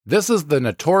This is the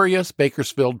Notorious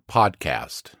Bakersfield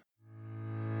Podcast.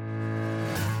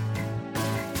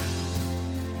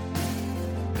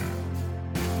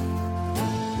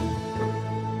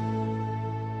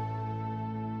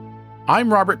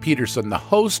 I'm Robert Peterson, the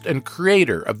host and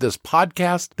creator of this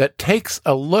podcast that takes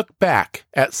a look back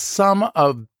at some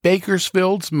of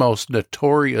Bakersfield's most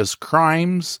notorious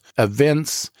crimes,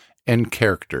 events, and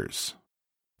characters.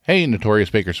 Hey,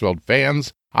 Notorious Bakersfield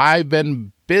fans, I've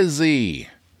been busy,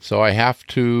 so I have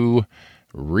to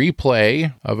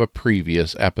replay of a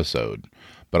previous episode.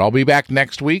 But I'll be back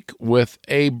next week with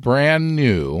a brand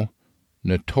new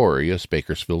Notorious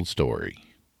Bakersfield story.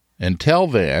 Until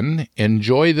then,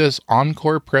 enjoy this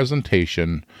encore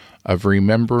presentation of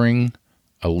Remembering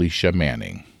Alicia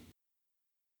Manning.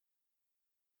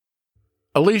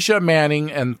 Alicia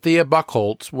Manning and Thea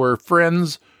Buckholtz were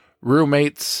friends,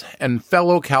 roommates, and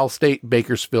fellow Cal State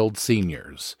Bakersfield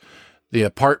seniors. The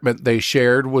apartment they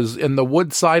shared was in the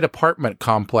Woodside apartment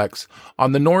complex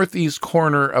on the northeast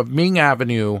corner of Ming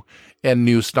Avenue and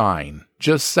New Stein,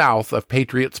 just south of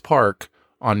Patriots Park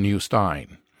on New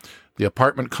Stein. The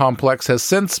apartment complex has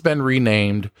since been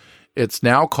renamed. It's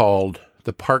now called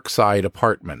the Parkside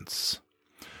Apartments.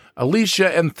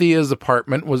 Alicia and Thea's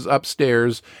apartment was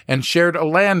upstairs and shared a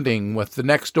landing with the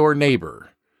next-door neighbor.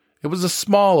 It was a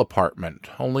small apartment,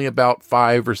 only about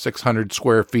 500 or 600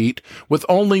 square feet, with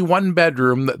only one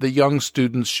bedroom that the young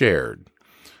students shared.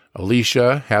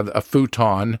 Alicia had a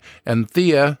futon, and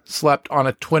Thea slept on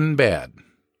a twin bed.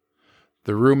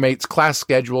 The roommates' class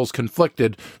schedules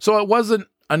conflicted, so it wasn't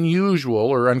unusual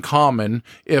or uncommon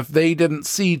if they didn't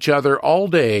see each other all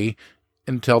day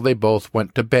until they both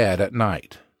went to bed at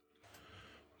night.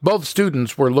 Both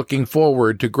students were looking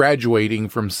forward to graduating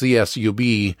from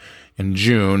CSUB in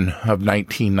June of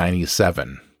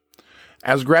 1997.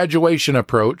 As graduation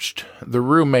approached, the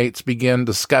roommates began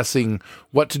discussing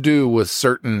what to do with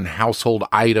certain household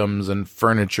items and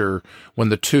furniture when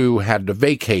the two had to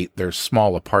vacate their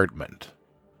small apartment.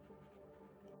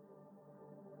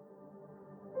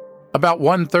 About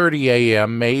 1:30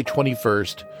 a.m., May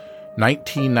 21st,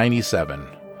 1997,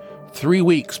 3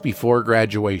 weeks before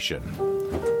graduation,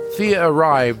 Thea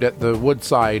arrived at the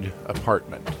Woodside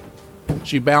apartment.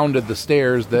 She bounded the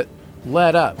stairs that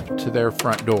led up to their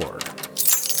front door,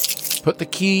 put the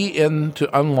key in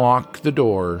to unlock the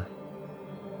door,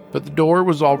 but the door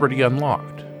was already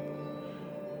unlocked.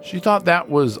 She thought that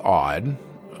was odd.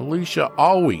 Alicia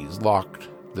always locked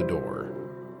the door.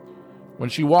 When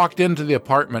she walked into the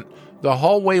apartment, the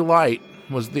hallway light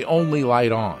was the only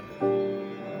light on.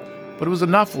 But it was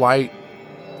enough light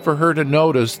for her to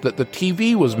notice that the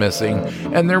TV was missing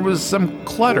and there was some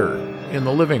clutter in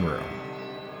the living room.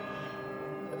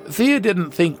 Thea didn't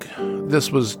think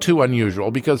this was too unusual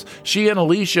because she and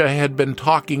Alicia had been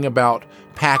talking about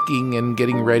packing and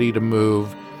getting ready to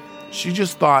move. She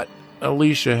just thought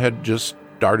Alicia had just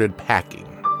started packing.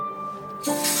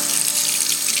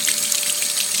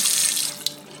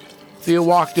 Thea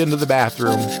walked into the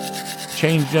bathroom,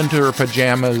 changed into her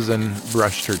pajamas, and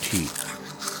brushed her teeth.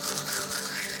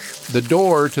 The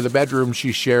door to the bedroom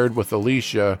she shared with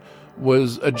Alicia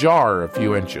was ajar a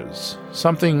few inches,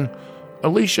 something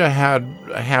Alicia had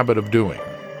a habit of doing.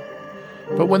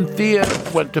 But when Thea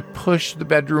went to push the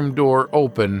bedroom door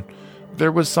open,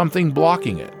 there was something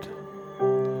blocking it.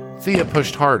 Thea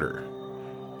pushed harder.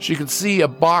 She could see a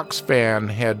box fan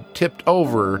had tipped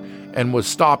over and was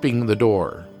stopping the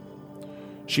door.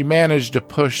 She managed to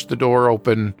push the door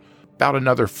open about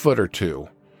another foot or two,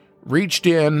 reached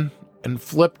in, and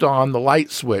flipped on the light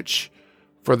switch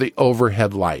for the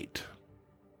overhead light.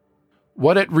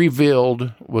 What it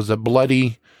revealed was a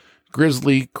bloody,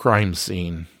 grisly crime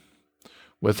scene,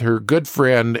 with her good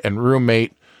friend and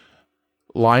roommate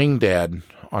lying dead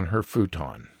on her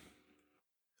futon.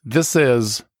 This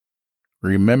is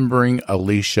Remembering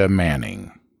Alicia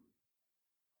Manning.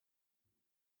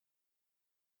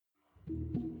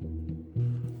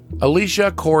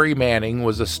 Alicia Corey Manning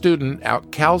was a student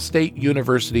at Cal State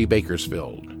University,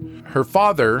 Bakersfield. Her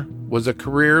father was a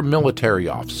career military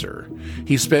officer.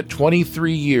 He spent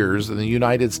 23 years in the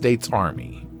United States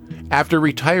Army. After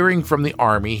retiring from the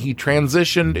Army, he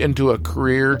transitioned into a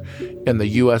career in the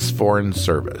U.S. Foreign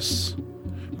Service.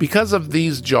 Because of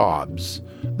these jobs,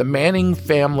 the Manning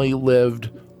family lived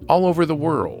all over the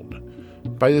world.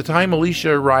 By the time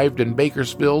Alicia arrived in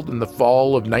Bakersfield in the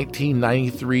fall of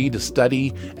 1993 to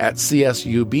study at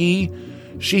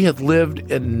CSUB, she had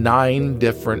lived in 9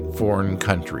 different foreign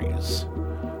countries.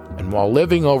 And while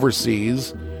living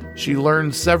overseas, she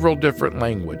learned several different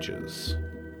languages.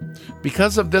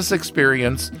 Because of this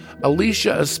experience,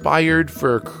 Alicia aspired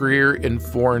for a career in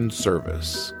foreign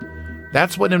service.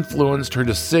 That's what influenced her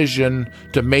decision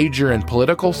to major in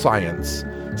political science,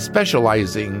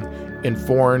 specializing in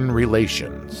foreign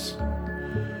relations.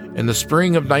 In the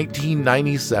spring of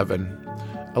 1997,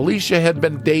 Alicia had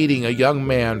been dating a young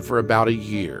man for about a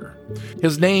year.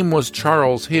 His name was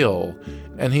Charles Hill,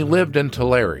 and he lived in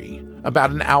Tulare,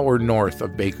 about an hour north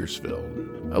of Bakersfield.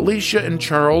 Alicia and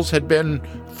Charles had been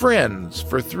friends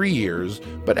for 3 years,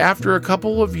 but after a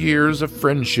couple of years of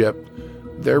friendship,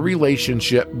 their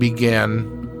relationship began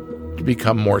to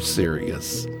become more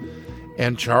serious.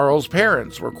 And Charles'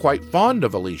 parents were quite fond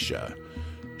of Alicia.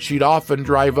 She'd often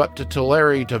drive up to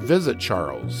Tulare to visit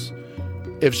Charles.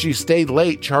 If she stayed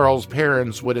late, Charles'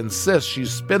 parents would insist she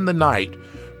spend the night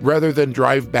rather than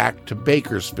drive back to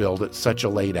Bakersfield at such a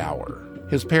late hour.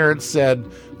 His parents said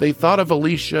they thought of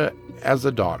Alicia as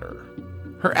a daughter.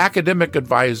 Her academic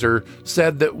advisor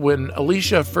said that when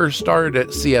Alicia first started at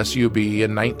CSUB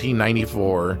in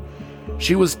 1994,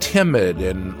 she was timid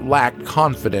and lacked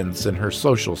confidence in her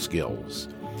social skills.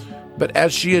 But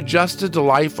as she adjusted to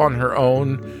life on her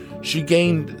own, she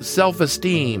gained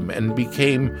self-esteem and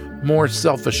became more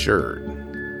self-assured.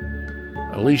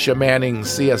 Alicia Manning's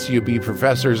CSUB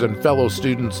professors and fellow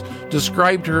students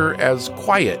described her as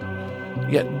quiet,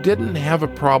 yet didn't have a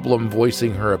problem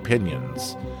voicing her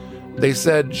opinions. They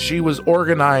said she was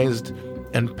organized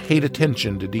and paid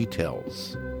attention to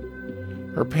details.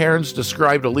 Her parents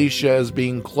described Alicia as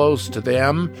being close to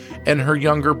them and her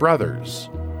younger brothers.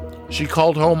 She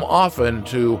called home often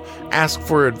to ask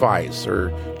for advice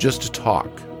or just to talk.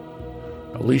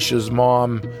 Alicia's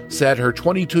mom said her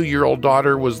 22-year-old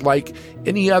daughter was like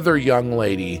any other young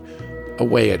lady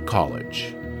away at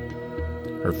college.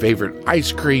 Her favorite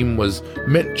ice cream was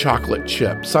mint chocolate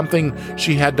chip, something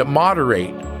she had to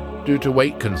moderate due to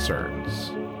weight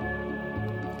concerns.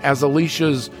 As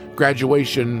Alicia's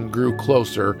graduation grew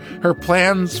closer, her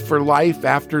plans for life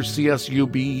after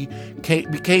CSUB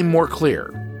became more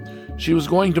clear. She was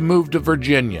going to move to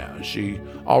Virginia. She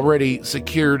already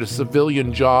secured a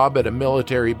civilian job at a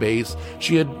military base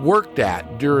she had worked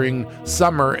at during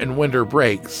summer and winter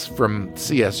breaks from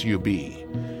CSUB.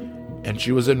 And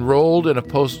she was enrolled in a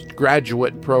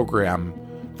postgraduate program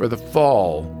for the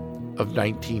fall of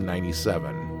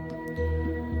 1997.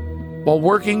 While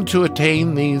working to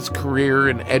attain these career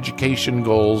and education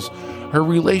goals, her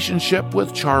relationship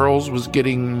with Charles was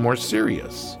getting more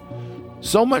serious.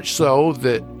 So much so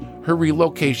that her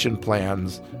relocation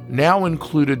plans now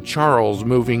included Charles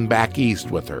moving back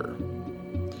east with her.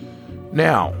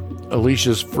 Now,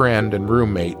 Alicia's friend and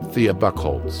roommate, Thea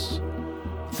Buchholz.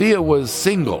 Thea was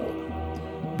single,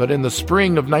 but in the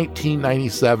spring of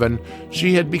 1997,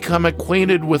 she had become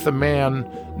acquainted with a man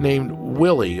named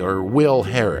Will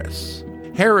Harris.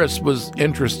 Harris was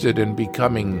interested in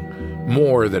becoming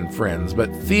more than friends,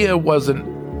 but Thea wasn't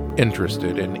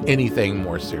interested in anything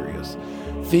more serious.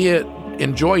 Thea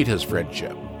enjoyed his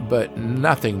friendship, but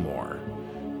nothing more.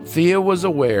 Thea was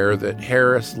aware that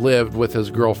Harris lived with his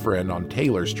girlfriend on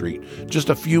Taylor Street, just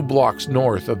a few blocks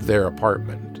north of their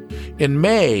apartment. In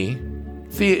May,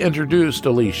 Thea introduced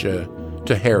Alicia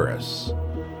to Harris.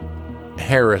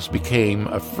 Harris became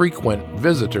a frequent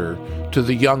visitor to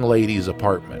the young lady's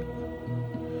apartment.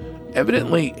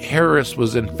 Evidently, Harris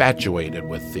was infatuated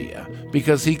with Thea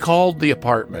because he called the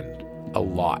apartment a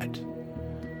lot.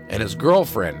 And his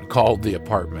girlfriend called the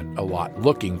apartment a lot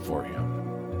looking for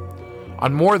him.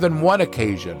 On more than one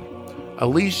occasion,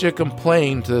 Alicia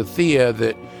complained to Thea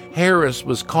that Harris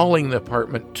was calling the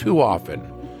apartment too often,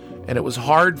 and it was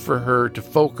hard for her to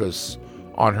focus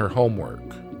on her homework.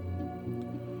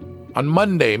 On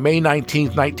Monday, May 19,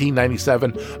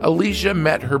 1997, Alicia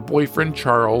met her boyfriend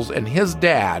Charles and his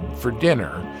dad for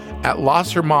dinner at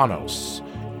Los Hermanos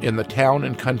in the Town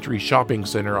and Country Shopping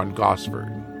Center on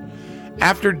Gosford.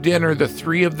 After dinner, the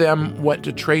three of them went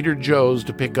to Trader Joe's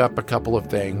to pick up a couple of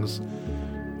things.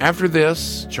 After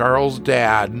this, Charles'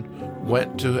 dad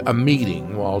went to a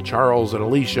meeting while Charles and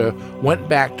Alicia went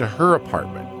back to her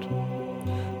apartment.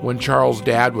 When Charles'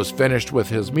 dad was finished with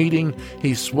his meeting,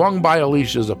 he swung by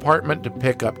Alicia's apartment to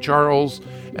pick up Charles,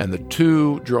 and the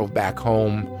two drove back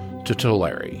home to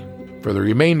Tulare. For the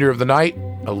remainder of the night,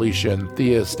 Alicia and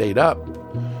Thea stayed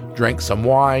up, drank some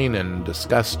wine, and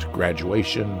discussed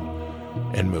graduation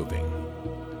and moving.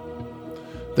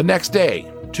 The next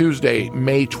day, Tuesday,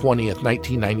 May 20th,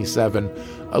 1997,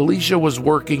 Alicia was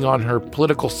working on her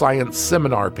political science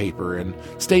seminar paper and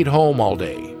stayed home all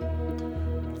day.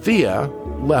 Thea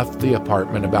left the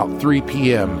apartment about 3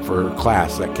 p.m. for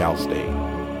class at Cal State.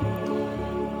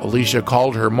 Alicia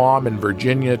called her mom in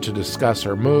Virginia to discuss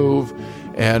her move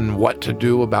and what to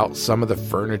do about some of the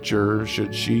furniture.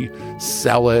 Should she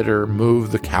sell it or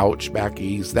move the couch back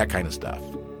east? That kind of stuff.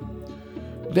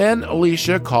 Then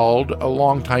Alicia called a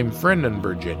longtime friend in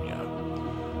Virginia.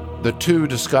 The two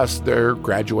discussed their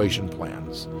graduation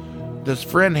plans. This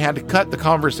friend had to cut the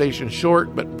conversation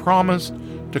short, but promised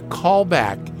to call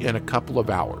back in a couple of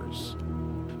hours.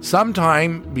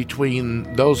 Sometime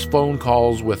between those phone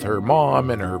calls with her mom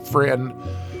and her friend,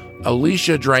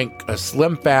 Alicia drank a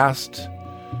Slim Fast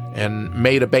and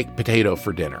made a baked potato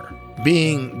for dinner.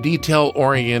 Being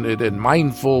detail-oriented and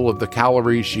mindful of the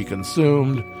calories she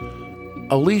consumed,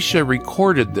 Alicia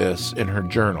recorded this in her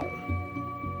journal.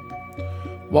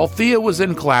 While Thea was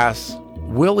in class,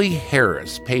 Willie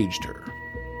Harris paged her,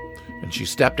 and she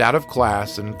stepped out of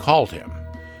class and called him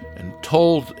and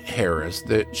told Harris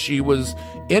that she was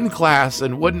in class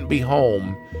and wouldn't be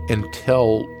home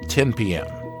until 10 p.m.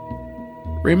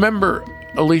 Remember,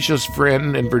 Alicia's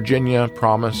friend in Virginia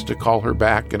promised to call her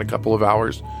back in a couple of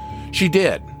hours? She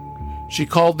did. She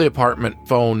called the apartment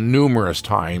phone numerous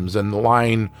times, and the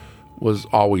line was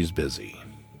always busy.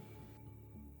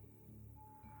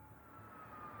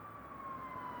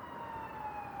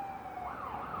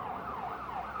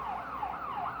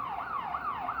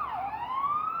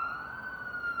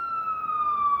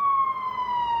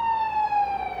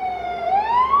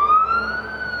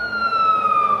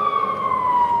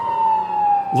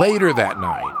 Later that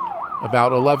night,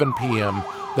 about 11 p.m.,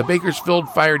 the Bakersfield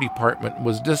Fire Department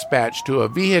was dispatched to a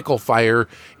vehicle fire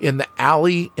in the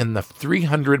alley in the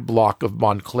 300 block of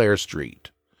Montclair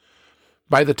Street.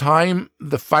 By the time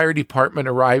the fire department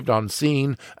arrived on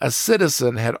scene, a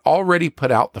citizen had already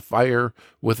put out the fire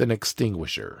with an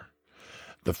extinguisher.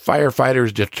 The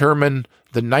firefighters determined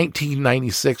the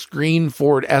 1996 green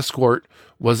Ford Escort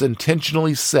was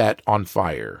intentionally set on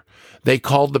fire. They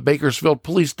called the Bakersfield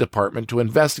Police Department to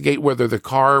investigate whether the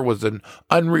car was an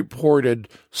unreported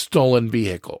stolen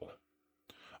vehicle.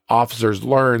 Officers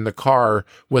learned the car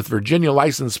with Virginia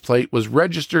license plate was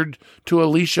registered to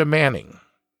Alicia Manning.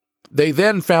 They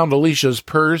then found Alicia's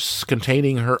purse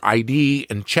containing her ID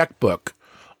and checkbook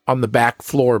on the back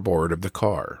floorboard of the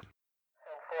car.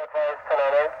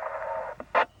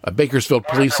 A Bakersfield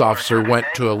police officer went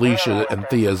to Alicia and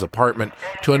Thea's apartment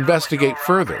to investigate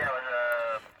further.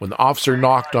 When the officer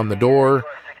knocked on the door,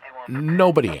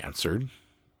 nobody answered.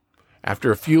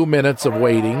 After a few minutes of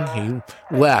waiting, he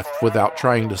left without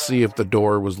trying to see if the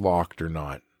door was locked or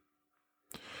not.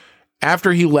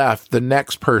 After he left, the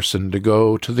next person to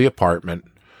go to the apartment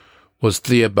was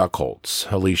Thea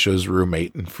Buchholz, Alicia's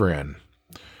roommate and friend.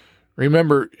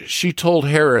 Remember, she told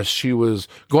Harris she was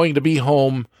going to be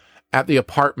home at the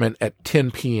apartment at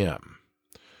 10 p.m.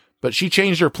 But she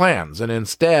changed her plans, and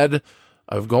instead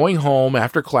of going home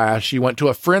after class, she went to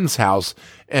a friend's house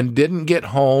and didn't get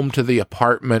home to the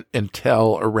apartment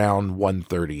until around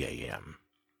 1:30 a.m.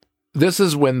 This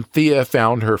is when Thea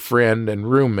found her friend and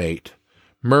roommate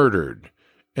murdered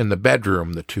in the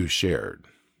bedroom the two shared.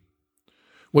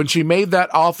 When she made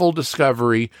that awful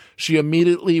discovery, she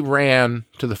immediately ran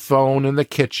to the phone in the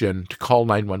kitchen to call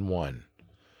 911.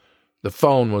 The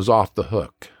phone was off the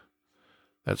hook.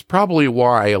 That's probably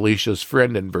why Alicia's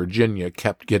friend in Virginia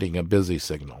kept getting a busy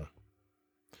signal.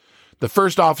 The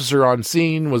first officer on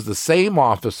scene was the same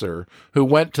officer who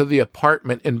went to the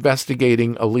apartment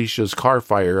investigating Alicia's car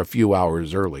fire a few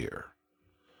hours earlier.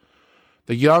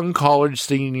 The young college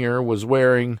senior was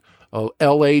wearing a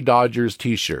L.A. Dodgers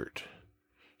t-shirt.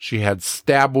 She had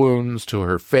stab wounds to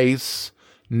her face,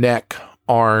 neck,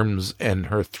 arms, and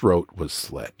her throat was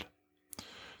slit.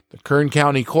 The Kern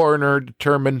County coroner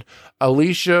determined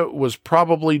Alicia was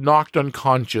probably knocked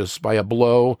unconscious by a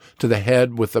blow to the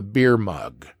head with a beer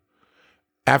mug.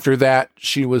 After that,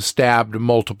 she was stabbed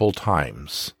multiple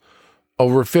times,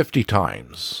 over 50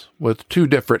 times, with 2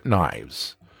 different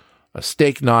knives, a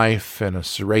steak knife and a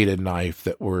serrated knife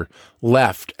that were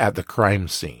left at the crime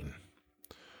scene.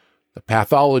 The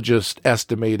pathologist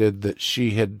estimated that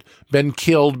she had been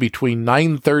killed between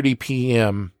 9:30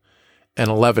 p.m. and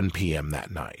 11 p.m.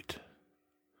 that night.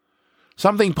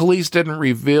 Something police didn't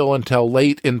reveal until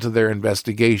late into their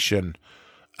investigation: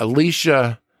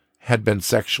 Alicia had been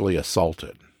sexually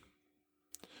assaulted.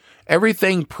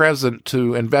 Everything present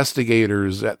to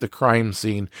investigators at the crime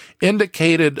scene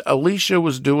indicated Alicia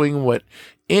was doing what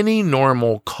any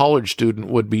normal college student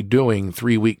would be doing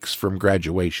 3 weeks from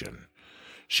graduation.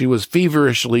 She was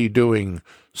feverishly doing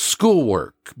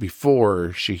schoolwork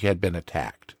before she had been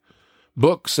attacked.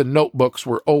 Books and notebooks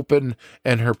were open,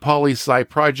 and her poli-sci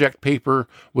project paper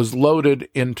was loaded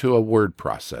into a word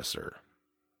processor.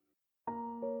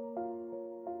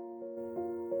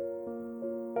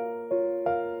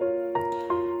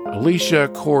 Alicia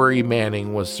Corey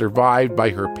Manning was survived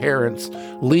by her parents,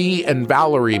 Lee and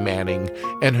Valerie Manning,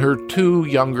 and her 2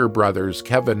 younger brothers,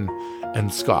 Kevin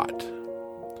and Scott.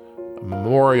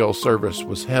 memorial service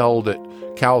was held at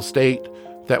Cal State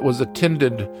that was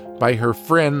attended by her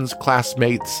friends,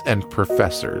 classmates, and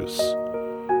professors.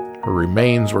 Her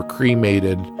remains were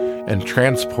cremated and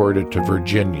transported to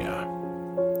Virginia.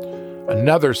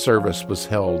 Another service was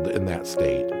held in that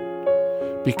state.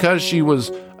 Because she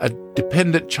was a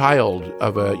dependent child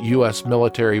of a U.S.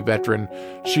 military veteran,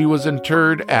 she was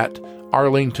interred at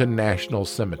Arlington National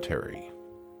Cemetery.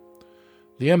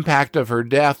 The impact of her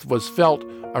death was felt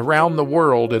around the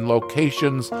world in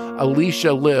locations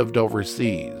Alicia lived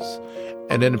overseas.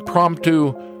 An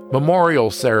impromptu memorial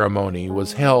ceremony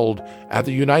was held at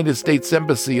the United States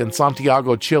Embassy in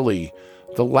Santiago, Chile,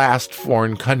 the last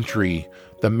foreign country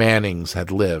the Mannings had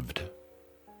lived.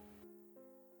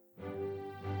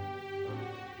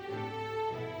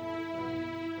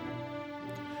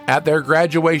 At their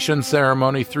graduation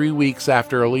ceremony 3 weeks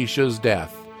after Alicia's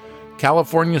death,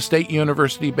 California State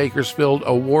University Bakersfield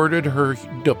awarded her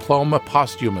diploma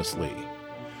posthumously.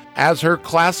 As her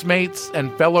classmates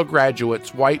and fellow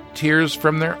graduates wiped tears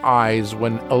from their eyes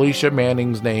when Alicia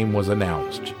Manning's name was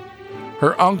announced,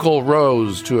 her uncle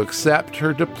rose to accept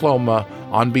her diploma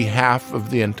on behalf of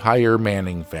the entire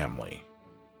Manning family.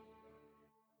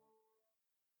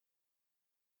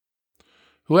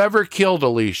 Whoever killed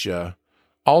Alicia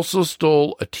also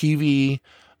stole a TV,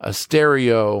 a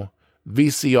stereo,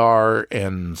 VCR,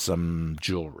 and some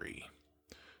jewelry.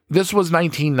 This was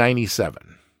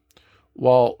 1997.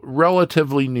 While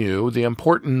relatively new, the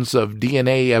importance of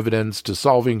DNA evidence to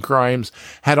solving crimes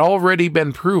had already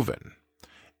been proven,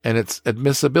 and its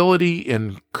admissibility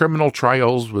in criminal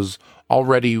trials was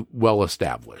already well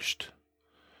established.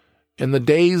 In the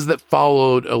days that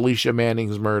followed Alicia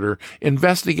Manning's murder,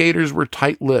 investigators were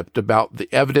tight-lipped about the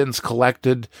evidence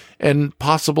collected and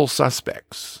possible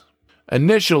suspects.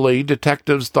 Initially,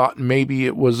 detectives thought maybe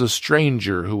it was a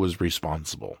stranger who was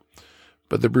responsible,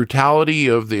 but the brutality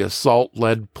of the assault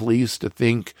led police to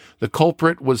think the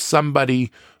culprit was somebody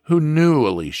who knew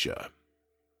Alicia.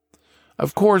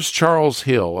 Of course, Charles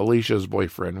Hill, Alicia's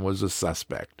boyfriend, was a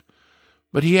suspect,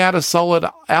 but he had a solid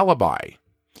alibi.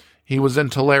 He was in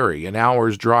Tulare, an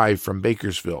hour's drive from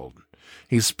Bakersfield.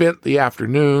 He spent the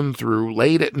afternoon through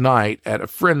late at night at a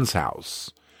friend's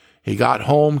house. He got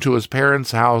home to his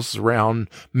parents' house around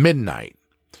midnight,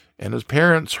 and his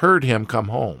parents heard him come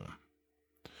home.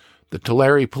 The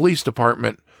Tulare Police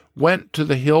Department went to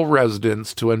the Hill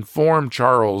residence to inform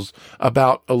Charles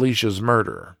about Alicia's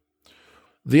murder.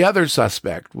 The other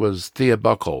suspect was Thea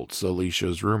Buchholz,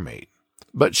 Alicia's roommate,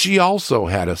 but she also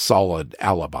had a solid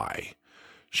alibi.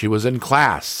 She was in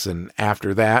class, and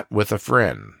after that, with a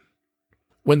friend.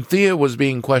 When Thea was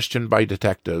being questioned by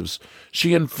detectives,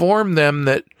 she informed them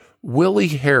that Willie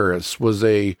Harris was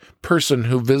a person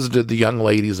who visited the young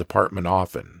lady's apartment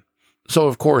often. So,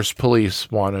 of course,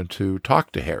 police wanted to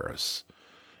talk to Harris.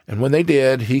 And when they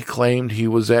did, he claimed he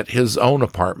was at his own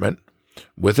apartment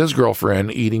with his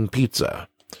girlfriend eating pizza,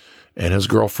 and his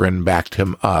girlfriend backed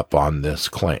him up on this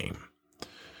claim.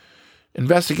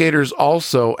 Investigators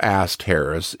also asked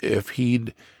Harris if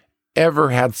he'd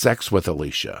ever had sex with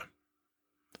Alicia.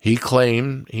 He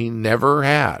claimed he never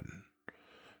had.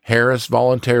 Harris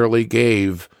voluntarily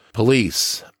gave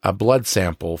police a blood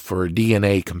sample for a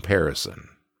DNA comparison.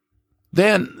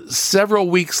 Then, several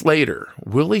weeks later,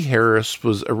 Willie Harris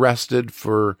was arrested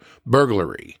for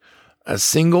burglary. A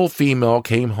single female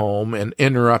came home and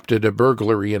interrupted a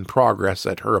burglary in progress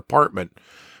at her apartment,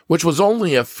 which was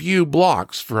only a few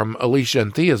blocks from Alicia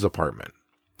and Thea's apartment.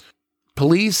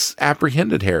 Police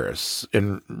apprehended Harris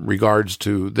in regards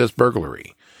to this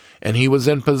burglary, and he was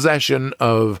in possession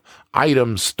of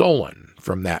items stolen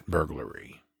from that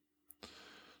burglary.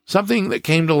 Something that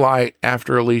came to light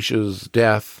after Alicia's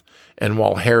death and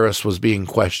while Harris was being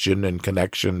questioned in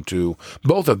connection to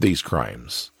both of these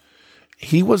crimes.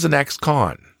 He was an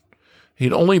ex-con.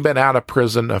 He'd only been out of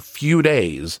prison a few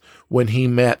days when he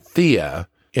met Thea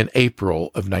in April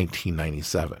of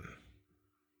 1997.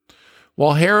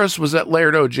 While Harris was at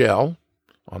Lerdo Jail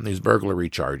on these burglary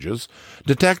charges,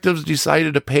 detectives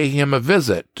decided to pay him a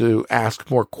visit to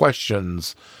ask more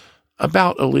questions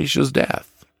about Alicia's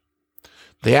death.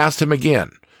 They asked him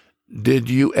again, "Did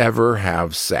you ever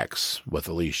have sex with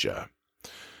Alicia?"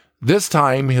 This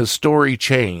time his story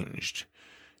changed.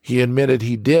 He admitted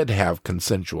he did have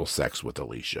consensual sex with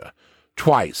Alicia,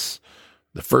 twice.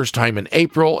 The first time in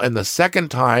April and the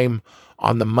second time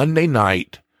on the Monday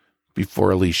night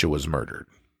before Alicia was murdered.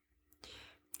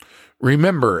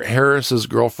 Remember, Harris's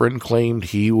girlfriend claimed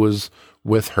he was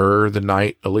with her the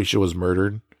night Alicia was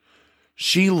murdered.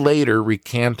 She later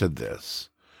recanted this.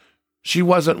 She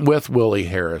wasn't with Willie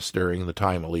Harris during the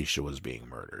time Alicia was being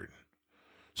murdered.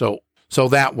 So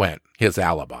that went his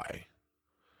alibi.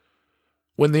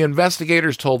 When the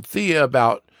investigators told Thea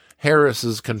about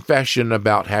Harris's confession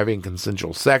about having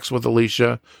consensual sex with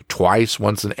Alicia twice,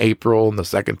 once in April and the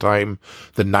second time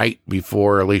the night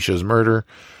before Alicia's murder,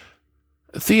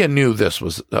 Thea knew this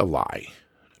was a lie.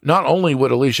 Not only would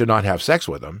Alicia not have sex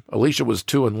with him, Alicia was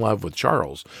too in love with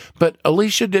Charles, but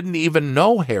Alicia didn't even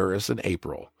know Harris in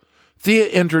April. Thea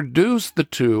introduced the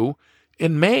two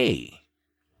in May.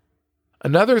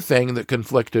 Another thing that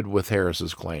conflicted with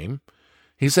Harris's claim,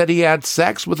 he said he had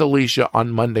sex with Alicia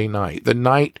on Monday night, the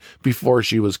night before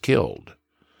she was killed.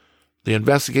 The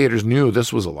investigators knew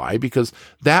this was a lie because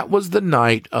that was the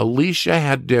night Alicia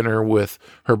had dinner with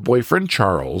her boyfriend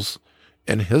Charles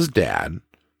and his dad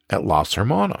at Los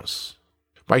Hermanos.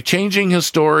 By changing his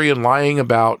story and lying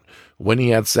about when he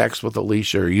had sex with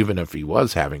Alicia, or even if he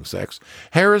was having sex,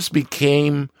 Harris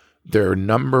became their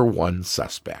number one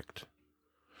suspect.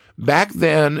 Back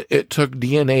then, it took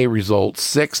DNA results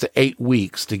 6 to 8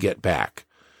 weeks to get back.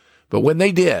 But when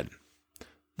they did,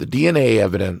 the DNA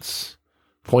evidence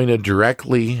pointed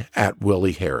directly at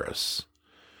Willie Harris.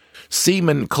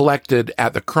 Semen collected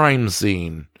at the crime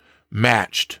scene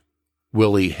matched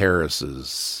Willie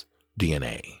Harris's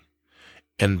DNA.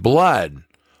 And blood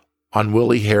on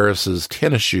Willie Harris's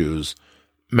tennis shoes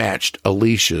matched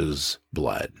Alicia's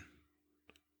blood.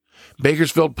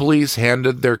 Bakersfield police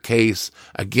handed their case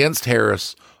against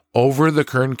Harris over the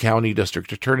Kern County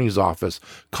District Attorney's Office,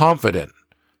 confident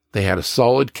they had a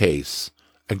solid case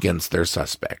against their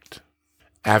suspect.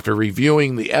 After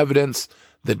reviewing the evidence,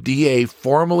 the DA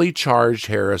formally charged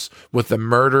Harris with the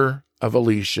murder of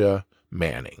Alicia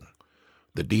Manning.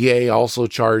 The DA also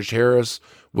charged Harris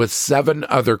with 7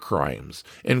 other crimes,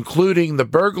 including the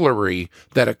burglary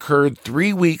that occurred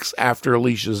 3 weeks after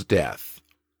Alicia's death.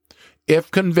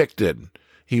 If convicted,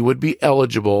 he would be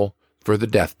eligible for the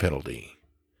death penalty.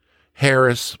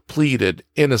 Harris pleaded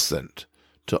innocent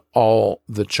to all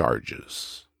the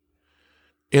charges.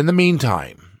 In the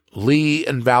meantime, Lee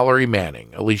and Valerie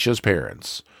Manning, Alicia's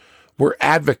parents, were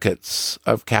advocates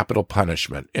of capital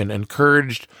punishment and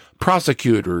encouraged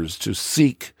prosecutors to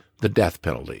seek the death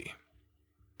penalty.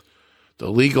 The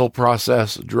legal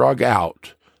process drug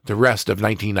out the rest of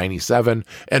 1997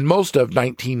 and most of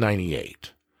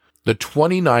 1998. The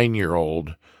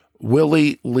 29-year-old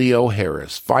Willie Leo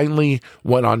Harris finally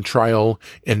went on trial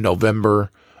in November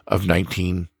of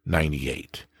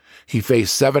 1998. He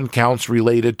faced 7 counts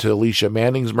related to Alicia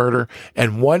Manning's murder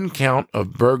and 1 count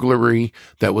of burglary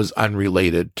that was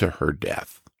unrelated to her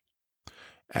death.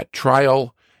 At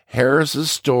trial,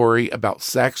 Harris's story about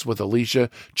sex with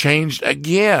Alicia changed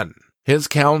again. His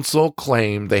counsel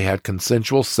claimed they had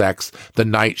consensual sex the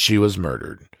night she was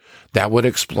murdered. That would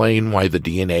explain why the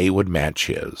DNA would match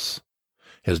his.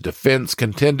 His defense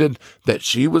contended that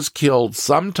she was killed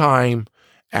sometime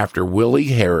after Willie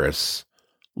Harris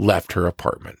left her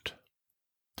apartment.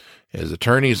 His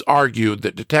attorneys argued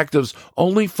that detectives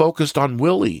only focused on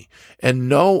Willie and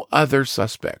no other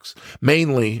suspects,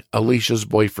 mainly Alicia's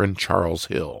boyfriend Charles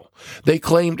Hill. They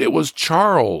claimed it was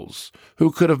Charles who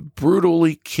could have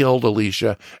brutally killed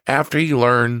Alicia after he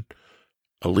learned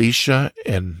Alicia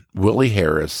and Willie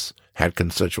Harris had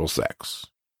consensual sex.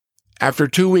 After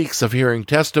 2 weeks of hearing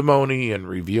testimony and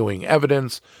reviewing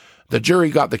evidence, the jury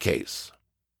got the case.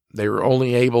 They were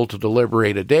only able to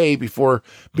deliberate a day before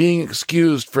being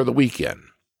excused for the weekend.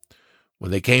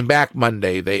 When they came back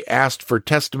Monday, they asked for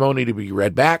testimony to be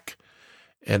read back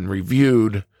and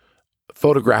reviewed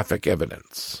photographic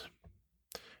evidence.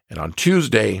 And on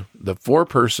Tuesday, the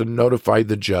foreperson notified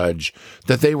the judge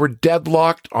that they were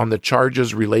deadlocked on the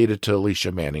charges related to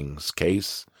Alicia Manning's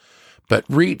case, but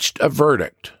reached a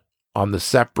verdict on the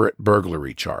separate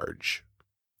burglary charge.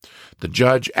 The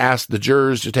judge asked the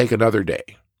jurors to take another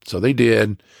day, so they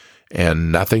did,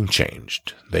 and nothing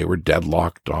changed. They were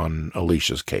deadlocked on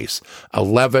Alicia's case,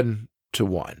 11-1.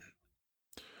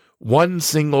 One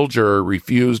single juror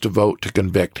refused to vote to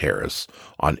convict Harris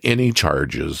on any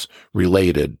charges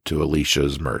related to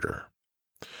Alicia's murder.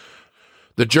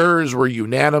 The jurors were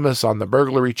unanimous on the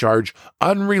burglary charge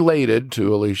unrelated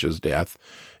to Alicia's death,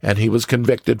 and he was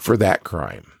convicted for that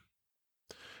crime.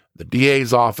 The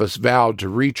DA's office vowed to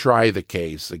retry the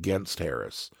case against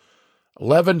Harris.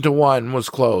 11-1 was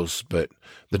close, but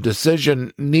the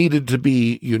decision needed to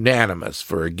be unanimous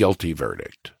for a guilty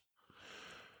verdict.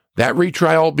 That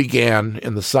retrial began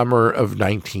in the summer of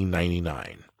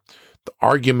 1999. The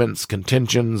arguments,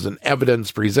 contentions, and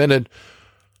evidence presented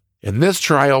in this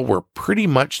trial were pretty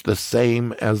much the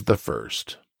same as the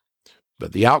first,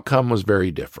 but the outcome was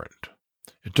very different.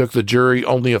 It took the jury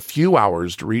only a few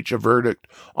hours to reach a verdict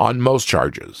on most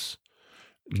charges.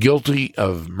 Guilty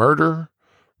of murder,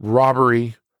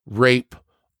 robbery, rape,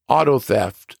 auto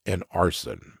theft, and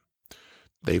arson.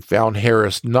 They found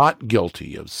Harris not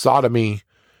guilty of sodomy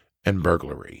and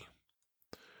burglary.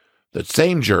 The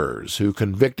same jurors who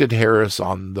convicted Harris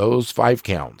on those 5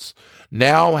 counts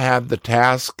now had the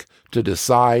task to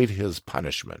decide his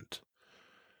punishment.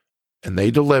 And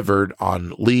they delivered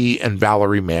on Lee and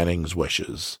Valerie Manning's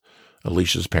wishes,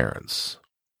 Alicia's parents.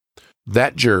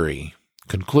 That jury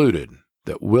concluded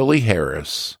that Willie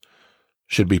Harris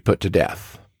should be put to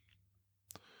death.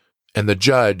 And the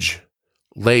judge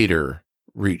later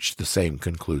reached the same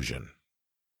conclusion.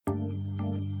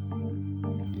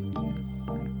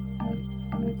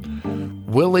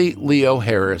 Willie Leo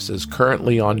Harris is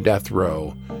currently on death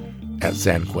row at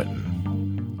San Quentin.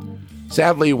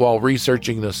 Sadly, while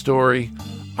researching the story,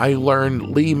 I learned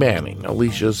Lee Manning,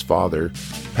 Alicia's father,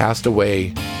 passed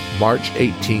away March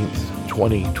 18th,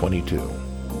 2022.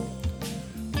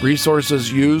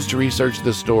 Resources used to research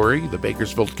this story: the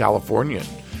Bakersfield Californian,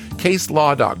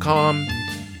 caselaw.com,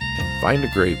 and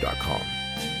findagrave.com.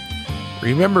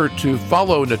 Remember to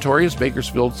follow Notorious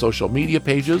Bakersfield social media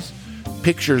pages.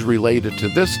 Pictures related to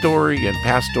this story and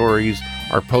past stories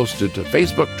are posted to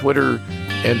Facebook, Twitter,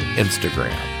 and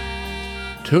Instagram.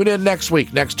 Tune in next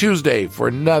week, next Tuesday, for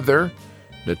another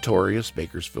Notorious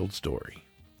Bakersfield story.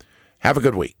 Have a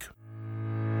good week.